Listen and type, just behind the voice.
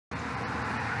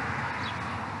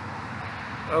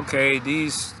Okay,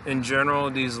 these in general,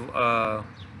 these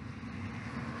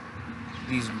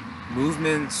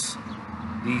movements,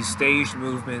 these staged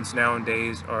movements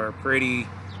nowadays are pretty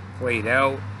played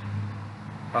out.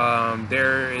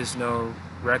 There is no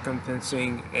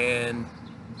recompensing and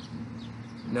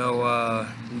no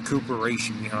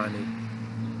recuperation behind it.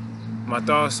 My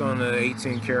thoughts on the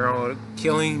 18-year-old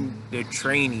killing the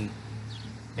trainee,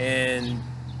 and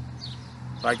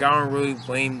like I don't really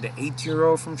blame the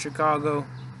 18-year-old from Chicago.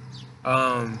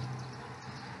 Um,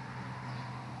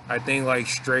 I think like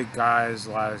straight guys'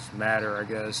 lives matter, I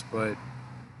guess, but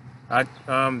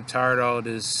I'm tired of all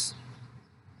this,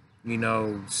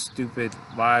 stupid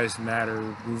lives matter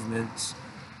movements.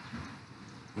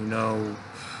 You know,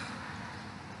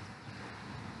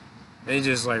 it's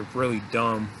just like really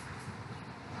dumb.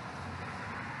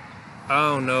 I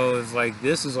don't know. It's like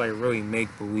this is like really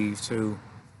make believe too.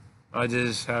 I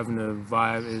just having the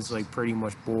vibe is like pretty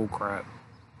much bull crap,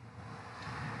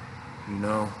 you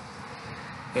know.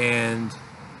 And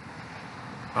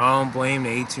I don't blame the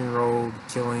 18-year-old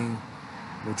killing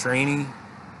the trainee.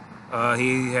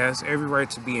 He has every right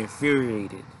to be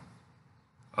infuriated.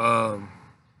 Um,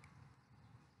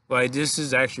 like this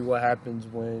is actually what happens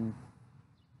when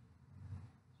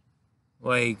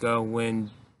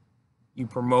you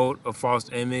promote a false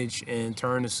image and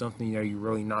turn to something that you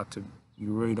really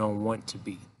don't want to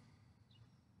be.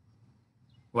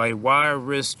 Like, why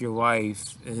risk your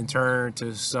life and turn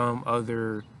to some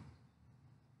other,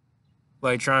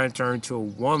 like trying to turn to a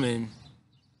woman,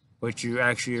 but you're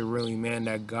actually a really man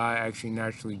that God actually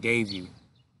naturally gave you?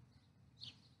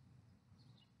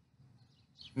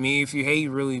 I mean, if you hate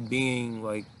really being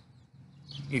a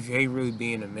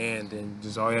man, then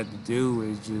just all you have to do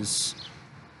is just,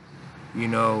 you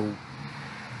know,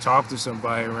 talk to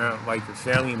somebody around, like your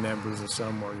family members or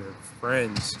some, or your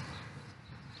friends.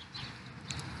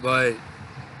 But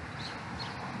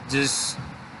just,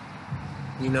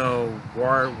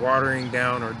 watering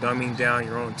down or dumbing down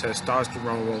your own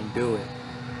testosterone won't do it.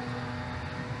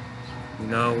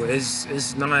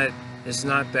 It's not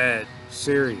that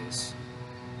serious.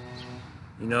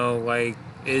 Like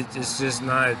it's just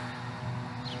not.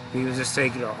 People just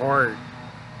take it to heart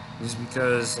just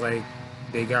because like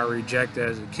they got rejected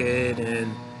as a kid,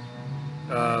 and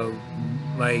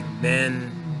like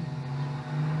men,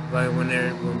 like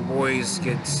when boys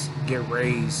get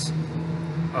raised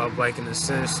up like in a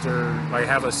sinister, like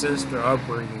have a sinister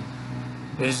upbringing.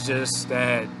 It's just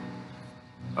that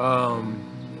um,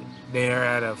 they're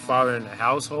at a father in the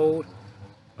household.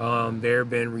 They're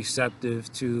been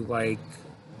receptive to like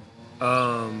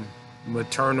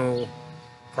maternal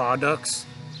products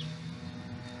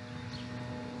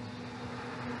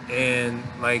and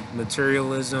like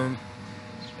materialism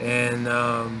and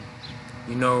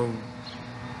you know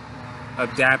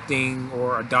adapting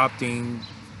or adopting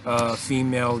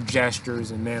female gestures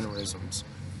and mannerisms.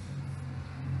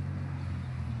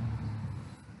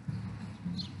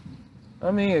 I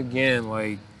mean, again,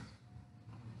 like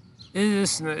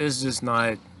it's just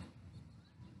not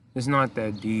it's not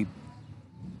that deep.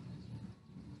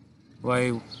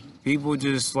 Like people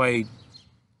just like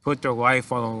put their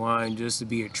life on the line just to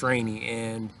be a trainee,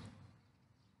 and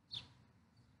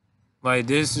like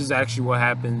this is actually what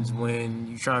happens when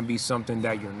you try to be something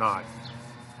that you're not.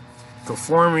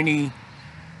 Conformity,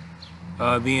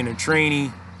 being a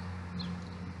trainee,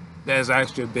 that's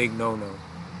actually a big no-no.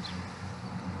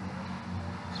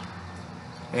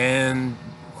 And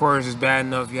of course, it's bad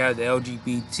enough you had the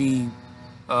LGBT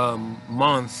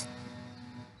month,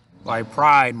 like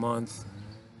Pride Month,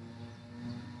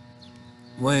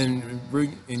 and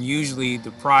usually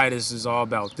the Pride is all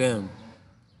about them.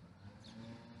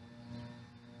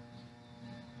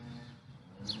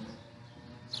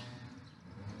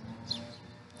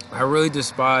 I really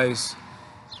despise,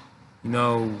 you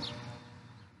know,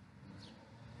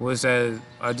 what's that?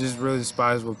 I just really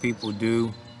despise what people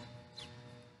do.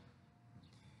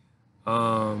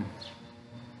 Um,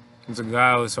 there's a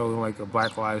guy who was holding like a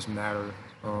Black Lives Matter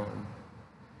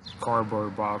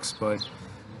cardboard box,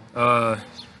 uh,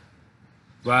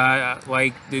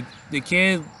 like the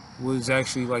kid was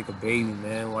actually like a baby,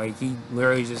 man. Like he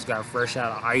literally just got fresh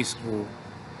out of high school,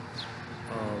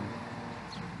 um,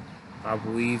 I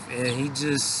believe, and he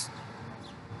just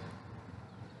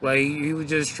like he was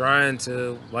just trying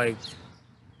to like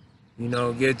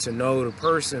get to know the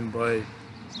person, but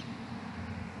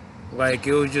like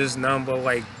it was just number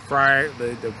like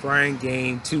the Brian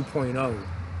game 2.0.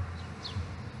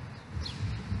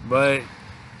 But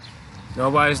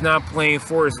nobody's not playing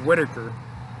Forrest Whitaker.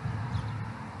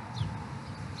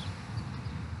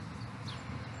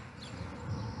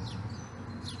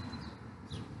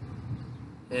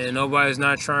 and nobody's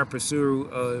not trying to pursue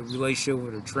a relationship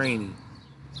with a trainee.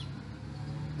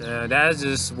 Now, that's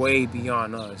just way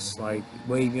beyond us, like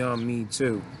way beyond me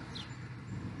too.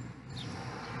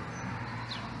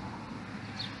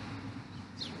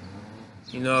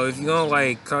 You know, if you're gonna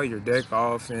like cut your dick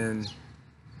off and,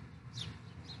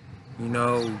 you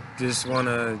know, just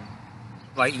wanna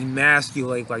like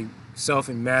emasculate, like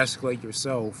self-emasculate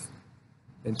yourself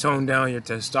and tone down your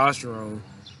testosterone,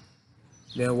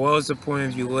 then what was the point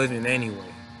of you living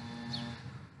anyway?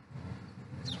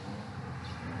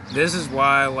 This is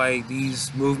why like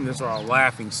these movements are a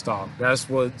laughing stock. That's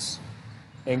what's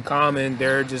in common.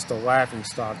 They're just a laughing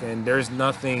stock, and there's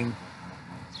nothing,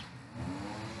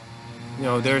 you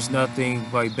know, there's nothing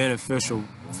like beneficial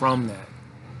from that,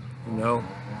 you know.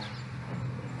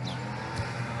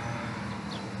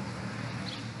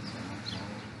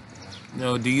 You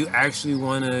know, do you actually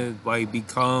want to like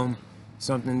become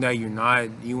something that you're not?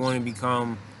 You want to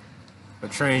become a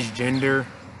transgender,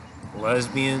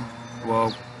 lesbian?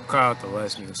 Well, cut out the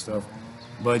lesbian stuff.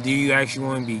 But do you actually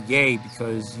want to be gay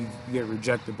because you get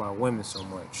rejected by women so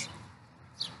much?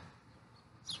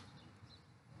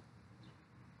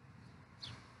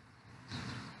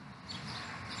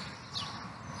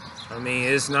 I mean,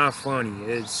 it's not funny.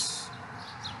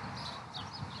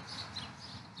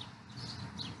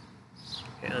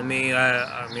 I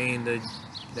mean, the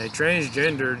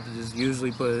transgender just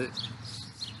usually put,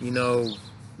 you know,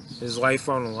 his life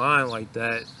on the line like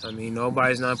that. I mean,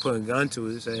 nobody's not putting a gun to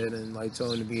his head and like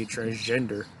telling him to be a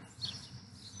transgender.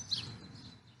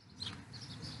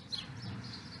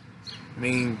 I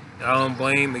mean, I don't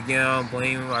blame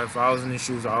him. Like, if I was in his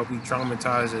shoes, I'll be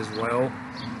traumatized as well.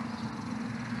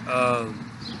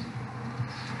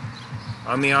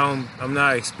 I mean, I'm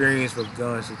not experienced with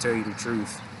guns, to tell you the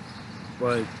truth,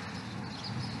 but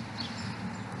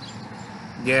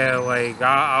yeah, like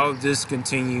I'll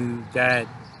discontinue that,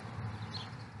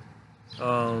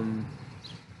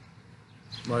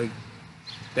 like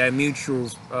that mutual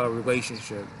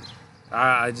relationship.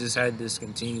 I just had to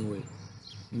discontinue it.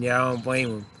 Yeah, I don't blame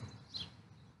him.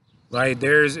 Like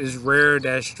it's rare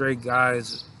that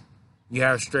you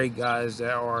have straight guys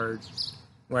that are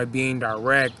like being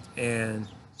direct, and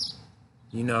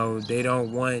you know, they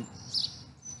don't want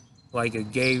like a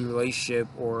gay relationship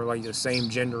or like a same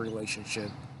gender relationship.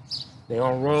 They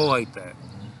don't roll like that.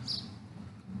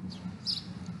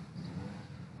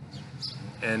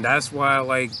 And that's why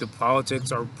like the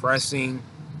politics are pressing,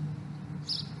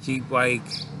 keep like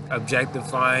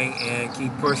objectifying and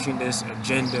keep pushing this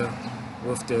agenda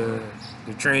with the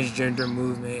transgender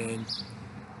movement, and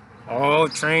all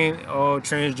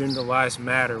transgender lives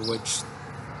matter, which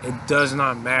it does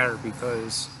not matter,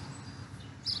 because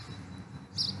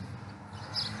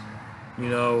you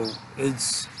know,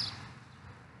 it's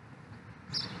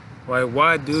like,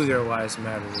 why do their lives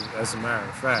matter, as a matter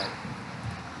of fact?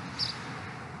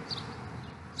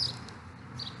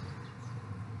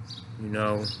 You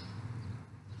know,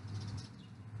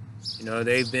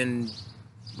 they've been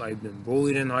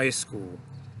bullied in high school,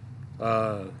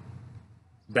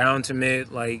 bound to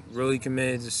really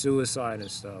committed to suicide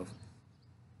and stuff,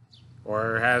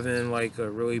 or having like a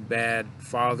really bad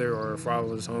father or a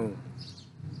fatherless home.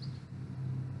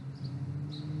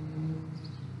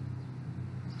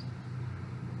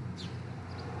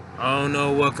 I don't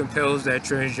know what compels that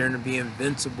transgender to be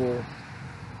invincible.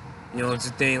 You know, it's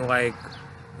a thing like,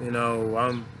 you know,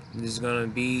 I'm just gonna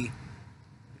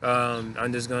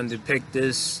depict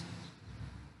this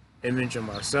image of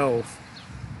myself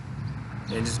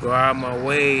and just go out of my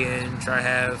way and try to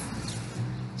have,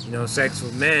 you know, sex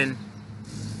with men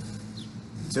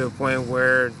to a point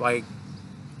where like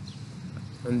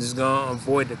I'm just gonna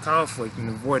avoid the conflict and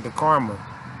avoid the karma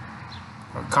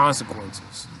or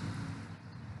consequences.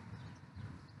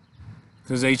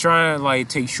 Because they try to like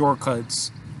take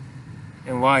shortcuts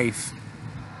in life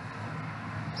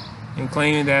and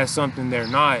claiming that's something they're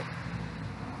not,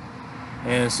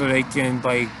 and so they can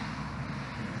like,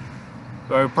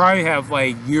 or probably have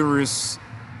like uteral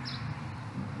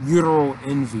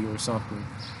envy or something.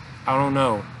 I don't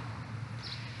know,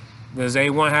 because they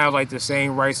want to have like the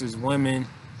same rights as women,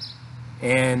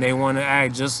 and they want to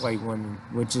act just like women,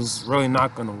 which is really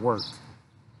not going to work.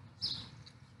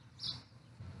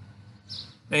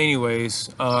 Anyways,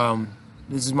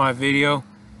 this is my video.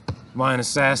 Mind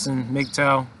Assassin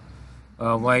MGTOW.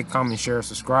 Like, comment, share,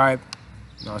 subscribe,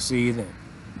 and I'll see you then.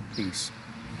 Peace.